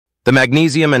The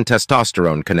magnesium and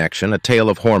testosterone connection, a tale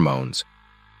of hormones.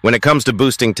 When it comes to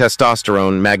boosting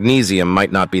testosterone, magnesium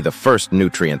might not be the first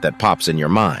nutrient that pops in your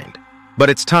mind.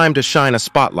 But it's time to shine a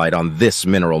spotlight on this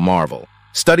mineral marvel.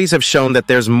 Studies have shown that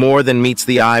there's more than meets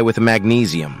the eye with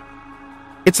magnesium.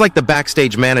 It's like the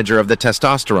backstage manager of the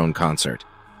testosterone concert.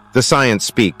 The science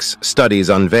speaks, studies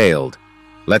unveiled.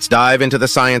 Let's dive into the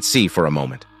science sea for a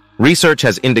moment. Research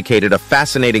has indicated a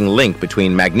fascinating link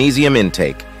between magnesium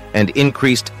intake and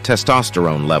increased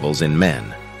testosterone levels in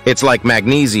men. It's like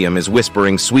magnesium is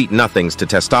whispering sweet nothings to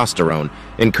testosterone,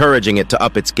 encouraging it to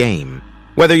up its game.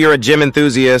 Whether you're a gym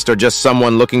enthusiast or just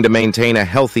someone looking to maintain a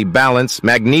healthy balance,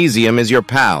 magnesium is your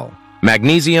pal.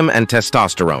 Magnesium and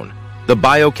testosterone, the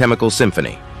biochemical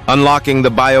symphony. Unlocking the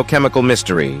biochemical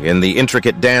mystery in the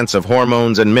intricate dance of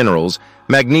hormones and minerals,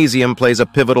 magnesium plays a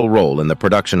pivotal role in the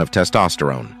production of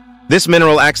testosterone. This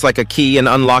mineral acts like a key in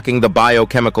unlocking the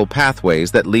biochemical pathways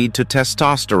that lead to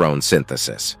testosterone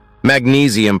synthesis.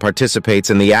 Magnesium participates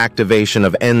in the activation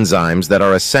of enzymes that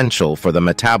are essential for the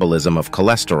metabolism of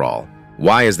cholesterol.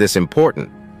 Why is this important?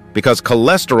 Because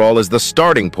cholesterol is the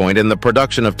starting point in the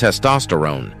production of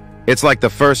testosterone. It's like the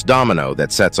first domino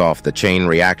that sets off the chain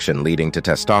reaction leading to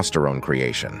testosterone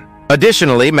creation.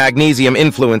 Additionally, magnesium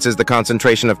influences the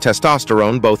concentration of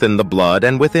testosterone both in the blood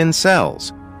and within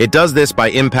cells. It does this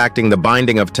by impacting the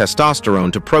binding of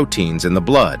testosterone to proteins in the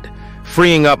blood,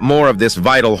 freeing up more of this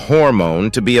vital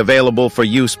hormone to be available for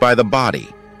use by the body.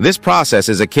 This process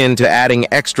is akin to adding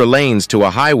extra lanes to a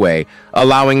highway,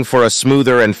 allowing for a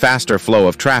smoother and faster flow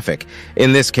of traffic,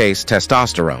 in this case,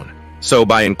 testosterone. So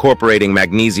by incorporating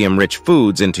magnesium-rich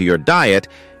foods into your diet,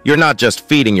 you're not just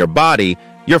feeding your body,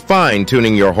 you're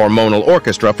fine-tuning your hormonal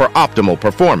orchestra for optimal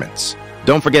performance.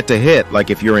 Don't forget to hit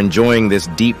like if you're enjoying this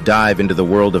deep dive into the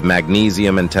world of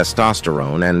magnesium and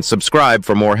testosterone, and subscribe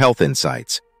for more health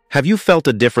insights. Have you felt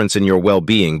a difference in your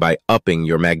well-being by upping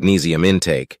your magnesium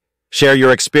intake? Share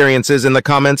your experiences in the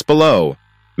comments below.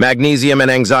 Magnesium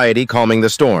and anxiety calming the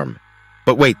storm.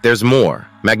 But wait, there's more.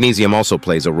 Magnesium also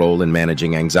plays a role in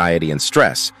managing anxiety and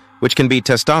stress, which can be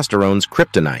testosterone's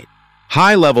kryptonite.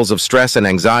 High levels of stress and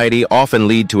anxiety often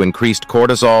lead to increased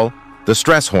cortisol, the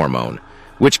stress hormone,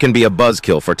 which can be a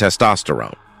buzzkill for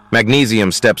testosterone.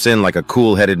 Magnesium steps in like a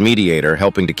cool-headed mediator,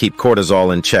 helping to keep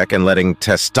cortisol in check and letting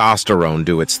testosterone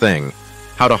do its thing.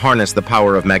 How to harness the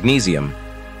power of magnesium?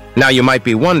 Now you might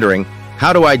be wondering,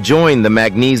 how do I join the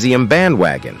magnesium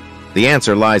bandwagon? The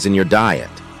answer lies in your diet.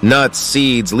 Nuts,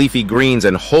 seeds, leafy greens,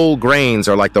 and whole grains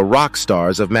are like the rock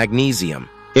stars of magnesium.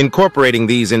 Incorporating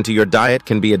these into your diet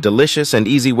can be a delicious and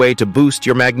easy way to boost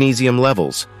your magnesium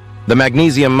levels. The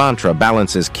magnesium mantra,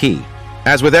 balance is key.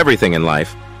 As with everything in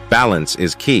life, balance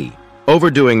is key.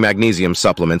 Overdoing magnesium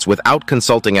supplements without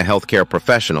consulting a healthcare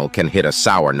professional can hit a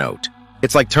sour note.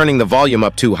 It's like turning the volume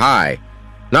up too high.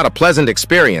 Not a pleasant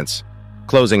experience.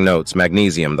 Closing notes,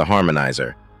 magnesium, the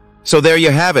harmonizer. So there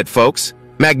you have it, folks.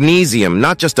 Magnesium,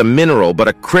 not just a mineral, but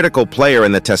a critical player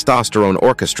in the testosterone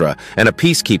orchestra and a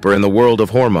peacekeeper in the world of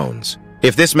hormones.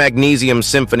 If this magnesium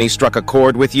symphony struck a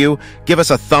chord with you, give us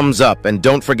a thumbs up and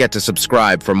don't forget to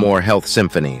subscribe for more health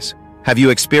symphonies. Have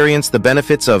you experienced the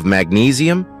benefits of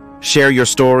magnesium? Share your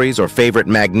stories or favorite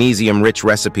magnesium-rich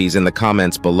recipes in the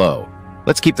comments below.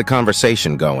 Let's keep the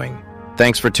conversation going.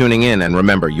 Thanks for tuning in, and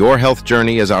remember, your health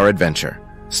journey is our adventure.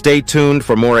 Stay tuned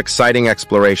for more exciting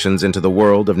explorations into the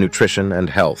world of nutrition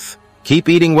and health. Keep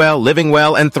eating well, living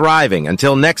well, and thriving.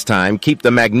 Until next time, keep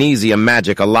the magnesium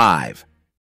magic alive.